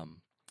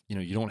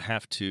you don't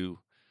have to.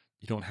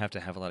 You don't have to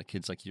have a lot of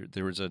kids. Like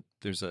there's a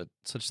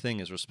such thing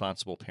as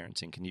responsible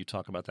parenting. Can you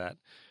talk about that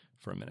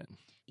for a minute?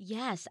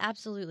 Yes,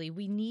 absolutely.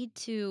 We need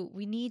to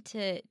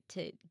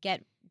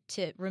get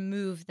to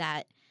remove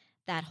that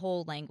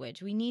whole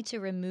language. We need to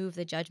remove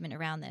the judgment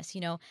around this.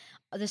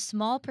 The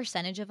small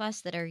percentage of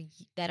us that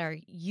are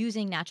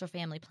using natural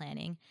family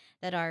planning,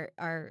 that are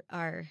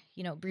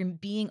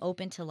being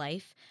open to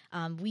life.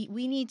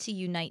 We need to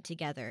unite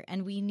together,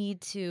 and we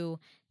need to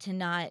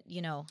not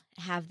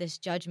have this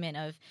judgment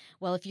of,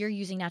 well, if you're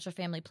using natural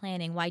family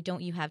planning, why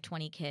don't you have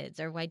 20 kids,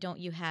 or why don't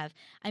you have?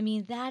 I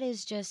mean,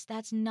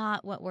 that's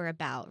not what we're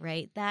about,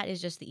 right? That is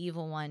just the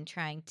evil one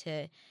trying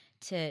to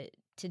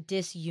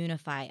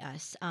disunify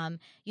us.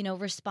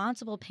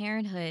 Responsible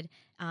parenthood.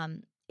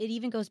 It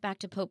even goes back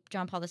to Pope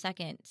John Paul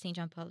II, St.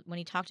 John Paul, when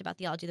he talked about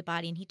theology of the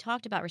body, and he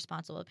talked about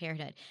responsible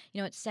parenthood.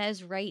 It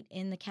says right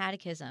in the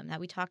catechism that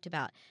we talked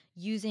about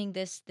using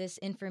this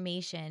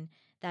information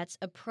that's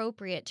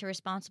appropriate to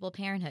responsible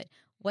parenthood.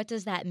 What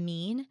does that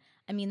mean?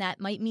 I mean, that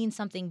might mean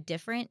something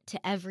different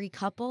to every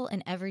couple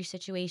and every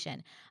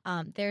situation.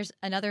 There's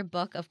another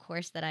book, of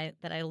course, that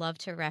I love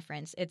to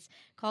reference. It's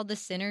called The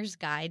Sinner's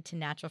Guide to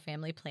Natural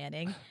Family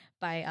Planning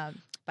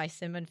by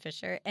Simon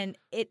Fisher, and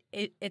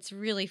it's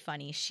really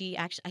funny. She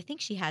actually, I think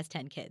she has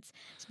 10 kids,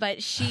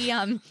 but she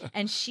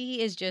and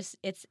she is just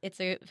it's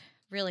a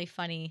really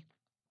funny,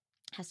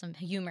 has some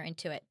humor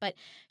into it. But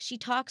she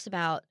talks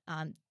about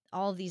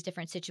all of these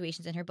different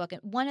situations in her book.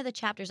 And one of the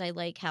chapters I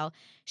like how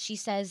she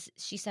says,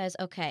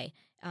 okay,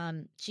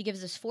 she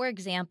gives us 4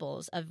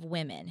 examples of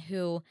women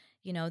who,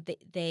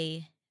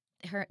 the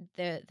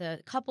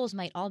couples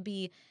might all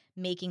be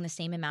making the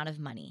same amount of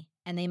money,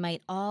 and they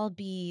might all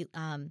be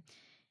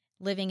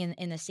living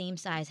in the same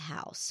size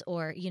house,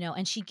 or,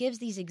 and she gives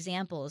these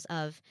examples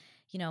of,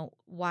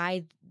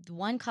 why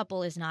one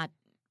couple is not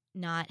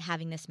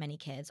having this many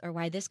kids, or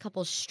why this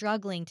couple's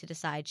struggling to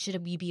decide,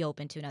 should we be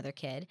open to another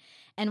kid,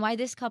 and why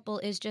this couple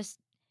is just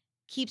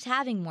keeps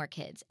having more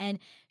kids. And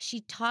she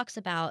talks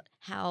about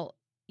how,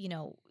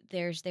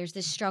 there's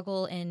this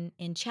struggle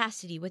in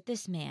chastity with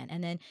this man,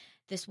 and then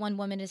this one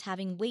woman is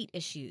having weight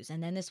issues,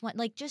 and then this one,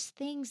 like, just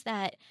things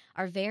that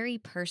are very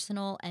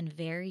personal and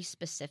very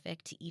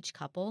specific to each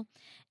couple.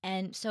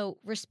 And so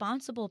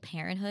responsible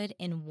parenthood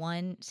in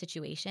one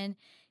situation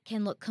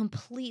can look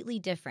completely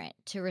different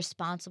to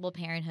responsible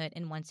parenthood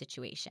in one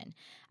situation.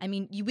 I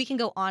mean, we can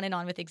go on and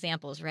on with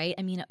examples, right?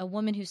 I mean, a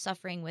woman who's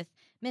suffering with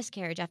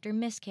miscarriage after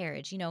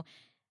miscarriage,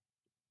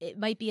 it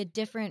might be a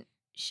different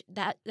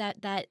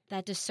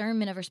that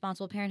discernment of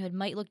responsible parenthood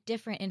might look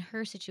different in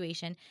her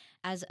situation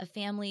as a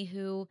family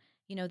who,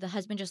 the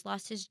husband just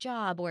lost his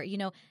job, or,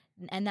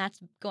 and that's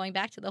going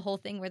back to the whole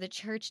thing where the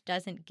church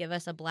doesn't give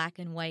us a black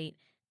and white,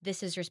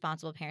 this is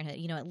responsible parenthood.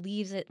 It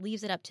leaves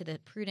it up to the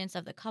prudence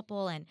of the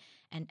couple and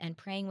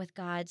praying with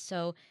God.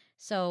 So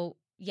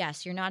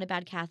yes, you're not a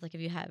bad Catholic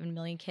if you have a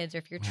million kids, or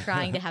if you're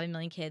trying to have a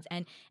million kids.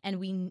 And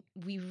we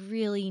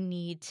really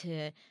need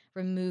to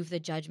remove the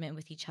judgment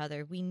with each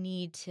other. We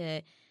need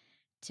to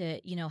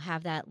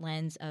have that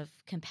lens of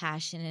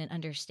compassion and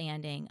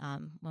understanding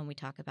when we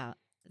talk about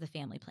the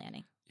family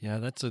planning. Yeah,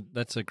 that's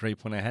a great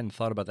point. I hadn't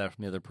thought about that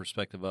from the other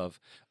perspective of,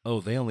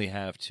 they only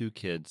have 2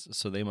 kids,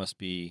 so they must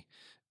be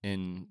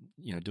in,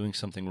 doing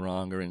something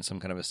wrong, or in some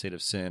kind of a state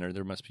of sin, or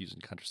they must be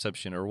using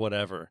contraception or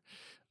whatever.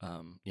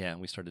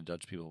 We start to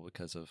judge people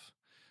because of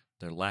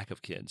their lack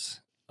of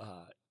kids.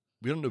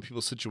 We don't know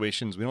people's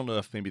situations. We don't know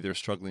if maybe they're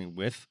struggling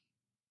with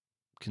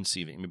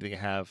conceiving. Maybe they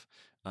have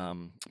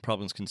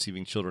problems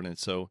conceiving children. And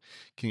so,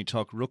 can you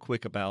talk real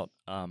quick about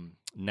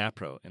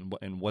NAPRO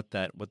and what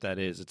that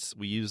is?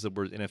 We use the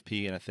word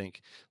NFP, and I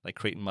think like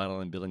Creighton Model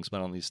and Billings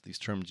Model, and these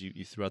terms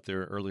you threw out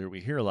there earlier,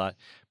 we hear a lot.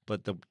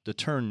 But the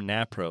term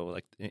NAPRO,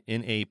 like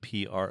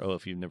NAPRO,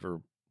 if you've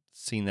never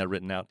seen that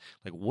written out,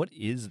 like, what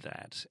is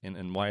that,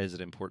 and why is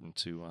it important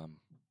to?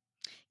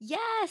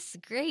 Yes,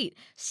 great.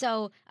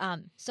 So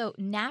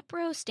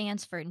NAPRO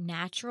stands for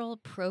Natural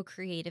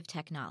Procreative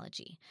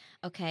Technology.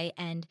 Okay,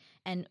 and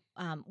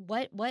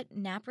what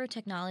NAPRO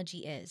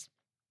technology is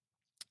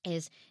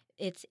it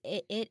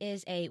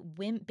is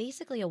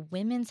basically a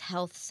women's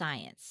health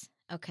science.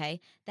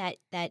 Okay,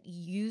 that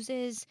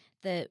uses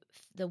the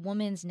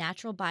woman's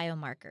natural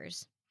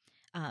biomarkers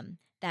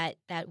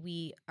that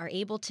we are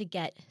able to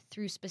get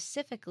through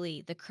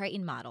specifically the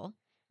Creighton Model.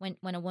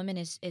 When a woman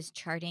is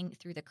charting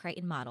through the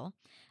Creighton Model,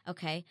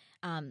 okay,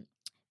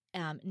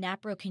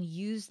 NAPRO can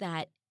use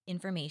that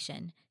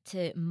information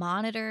to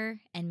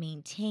monitor and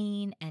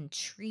maintain and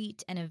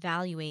treat and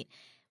evaluate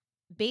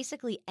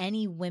basically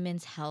any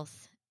women's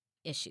health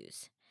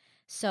issues.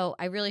 So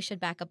I really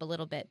should back up a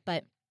little bit,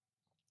 but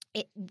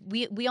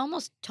we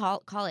almost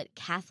call it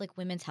Catholic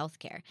women's health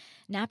care.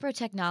 NAPRO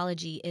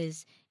technology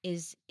is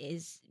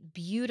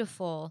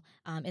beautiful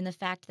in the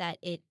fact that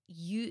it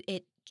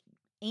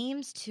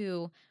aims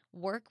to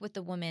work with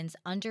the woman's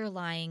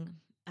underlying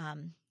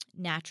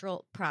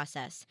natural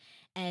process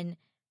and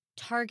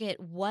target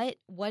what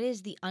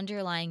is the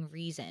underlying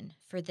reason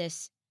for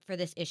this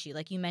issue.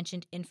 Like you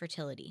mentioned,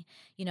 infertility.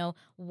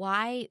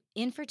 Why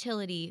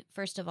infertility,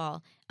 first of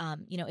all,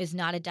 is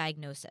not a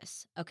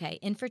diagnosis. Okay,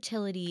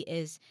 infertility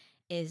is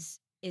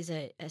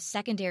a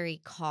secondary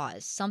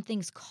cause.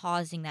 Something's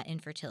causing that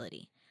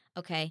infertility.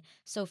 Okay,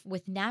 so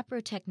with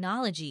NAPRO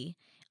technology,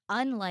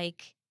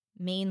 unlike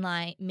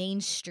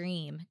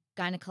mainstream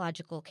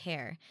gynecological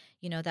care,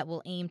 that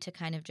will aim to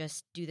kind of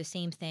just do the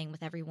same thing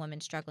with every woman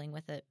struggling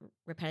with a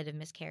repetitive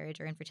miscarriage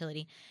or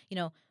infertility,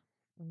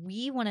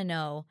 we want to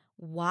know,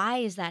 why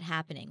is that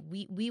happening?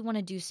 We want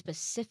to do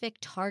specific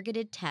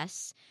targeted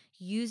tests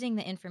using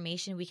the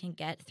information we can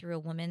get through a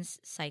woman's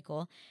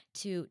cycle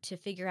to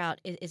figure out,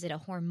 is it a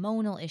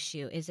hormonal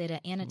issue? Is it an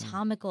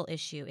anatomical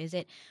issue? Is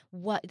it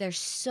what? There's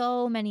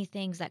so many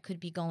things that could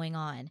be going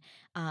on.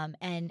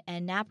 And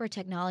NAPRO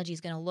technology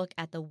is going to look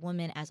at the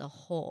woman as a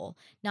whole,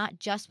 not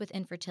just with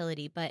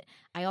infertility, but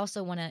I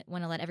also want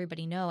to let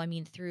everybody know, I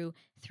mean, through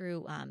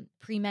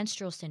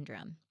premenstrual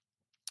syndrome,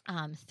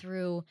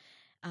 through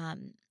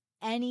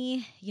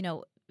any,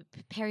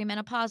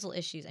 perimenopausal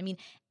issues. I mean,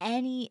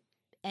 any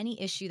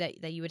issue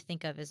that you would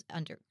think of as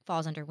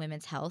falls under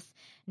women's health.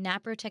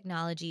 NAPRO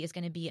technology is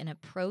going to be an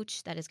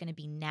approach that is going to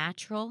be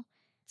natural.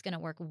 It's going to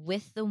work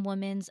with the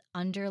woman's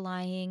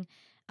underlying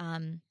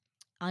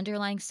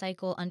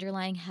cycle,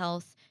 underlying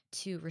health,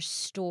 to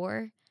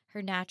restore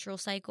her natural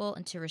cycle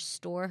and to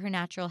restore her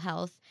natural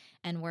health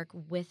and work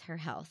with her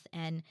health.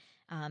 And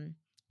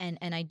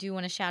I do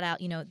want to shout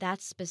out,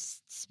 that's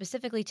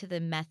specifically to the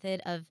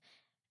method of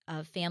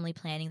family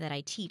planning that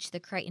I teach, the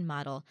Creighton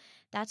Model.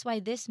 That's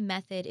why this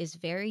method is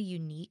very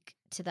unique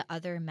to the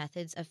other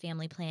methods of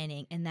family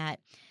planning, in that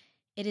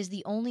it is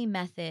the only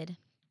method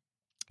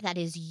that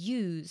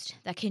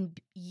can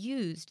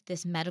use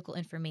this medical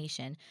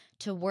information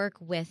to work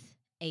with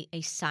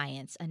a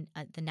science and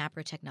the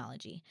NAPRO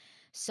technology.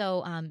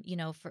 So,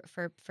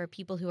 for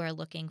people who are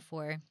looking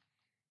for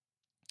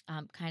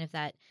kind of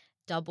that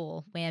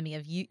double whammy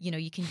of you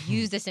can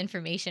use this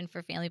information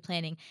for family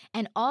planning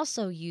and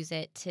also use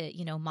it to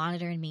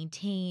monitor and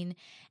maintain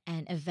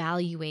and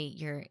evaluate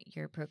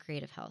your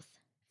procreative health.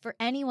 For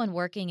anyone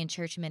working in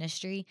church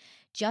ministry,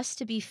 just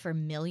to be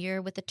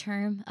familiar with the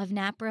term of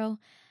NAPRO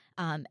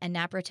and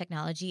NAPRO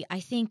technology,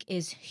 I think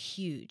is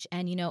huge.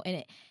 And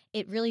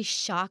it really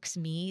shocks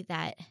me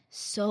that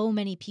so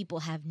many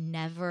people have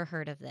never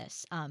heard of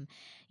this. And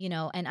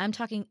I'm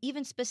talking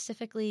even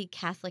specifically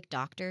Catholic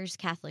doctors,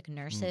 Catholic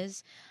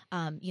nurses,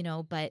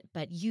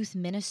 but youth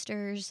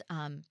ministers,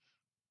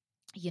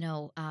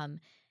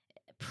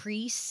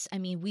 priests. I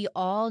mean, we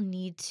all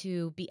need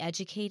to be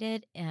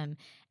educated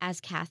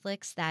as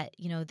Catholics that,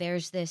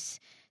 there's this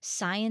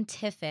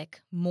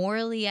scientific,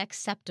 morally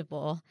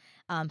acceptable,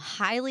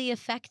 highly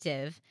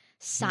effective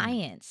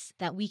science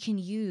that we can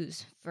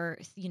use for,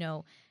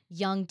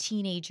 young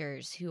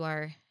teenagers who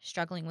are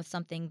struggling with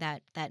something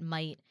that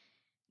might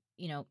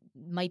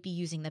be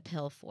using the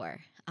pill for.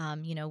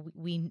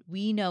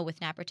 We know with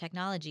NAPRO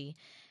technology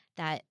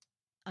that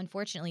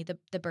unfortunately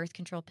the birth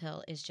control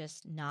pill is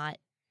just not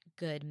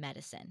good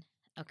medicine.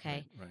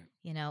 Okay. Right.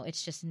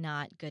 It's just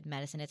not good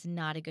medicine. It's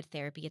not a good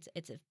therapy.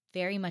 It's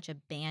very much a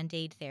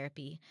Band-Aid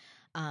therapy.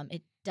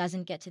 It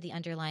doesn't get to the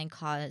underlying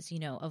cause,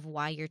 of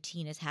why your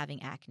teen is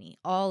having acne,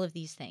 all of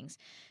these things.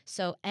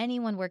 So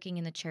anyone working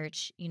in the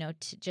church, to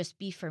just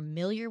be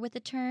familiar with the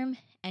term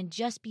and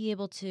just be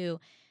able to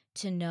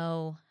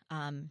know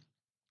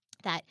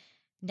that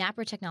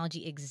NAPRO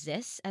technology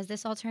exists as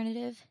this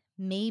alternative,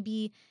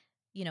 maybe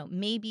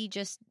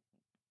just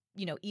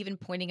even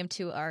pointing them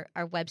to our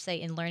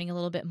website and learning a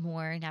little bit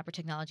more,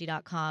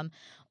 naprotechnology.com,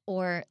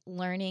 or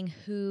learning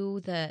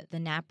who the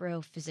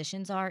NAPRO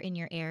physicians are in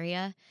your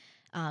area,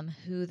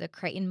 who the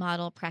Creighton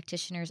Model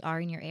practitioners are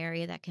in your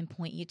area that can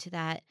point you to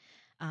that,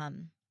 I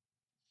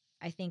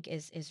think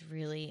is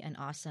really an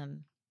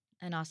awesome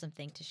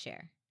thing to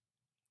share.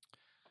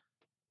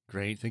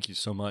 Great. Thank you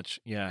so much.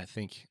 Yeah, I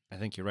think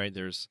you're right.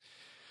 There's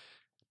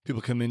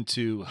people come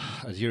into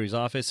a Zuri's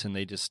office and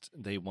they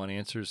want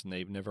answers, and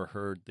they've never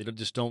heard. They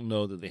just don't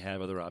know that they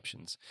have other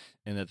options,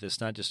 and that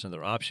it's not just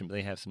another option, but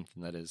they have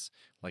something that is,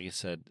 like you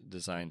said,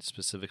 designed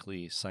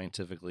specifically,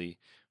 scientifically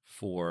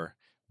for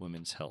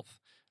women's health.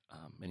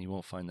 And you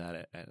won't find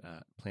that at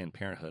Planned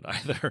Parenthood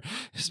either.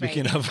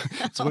 Speaking right. of,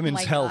 it's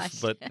women's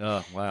health, gosh. but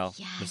wow,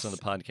 yes. That's on the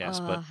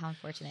podcast. But how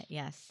unfortunate.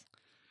 Yes.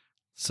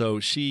 So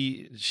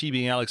she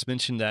being Alex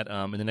mentioned that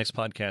in the next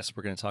podcast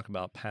we're going to talk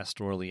about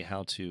pastorally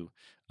how to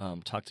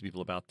talk to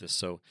people about this.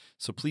 So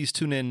please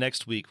tune in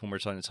next week when we're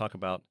trying to talk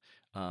about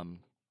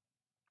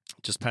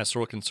just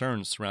pastoral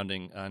concerns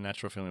surrounding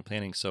natural family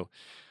planning. So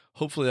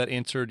hopefully that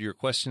answered your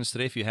questions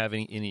today. If you have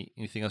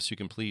anything else, you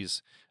can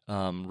please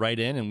write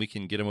in, and we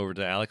can get them over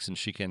to Alex, and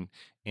she can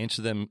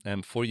answer them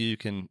for you.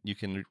 You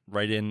can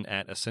write in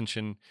at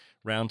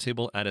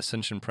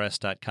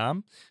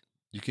ascensionroundtable@ascensionpress.com.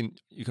 You can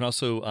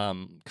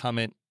also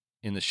comment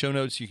in the show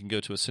notes. You can go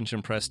to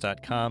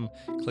ascensionpress.com,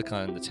 click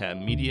on the tab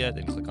Media,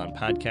 then click on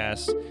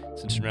Podcasts,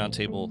 Ascension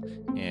Roundtable,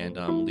 and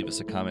leave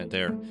us a comment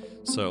there.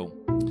 So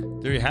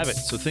there you have it.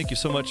 So thank you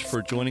so much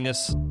for joining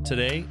us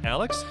today,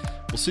 Alex.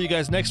 We'll see you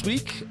guys next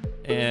week,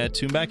 and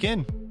tune back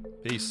in.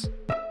 Peace.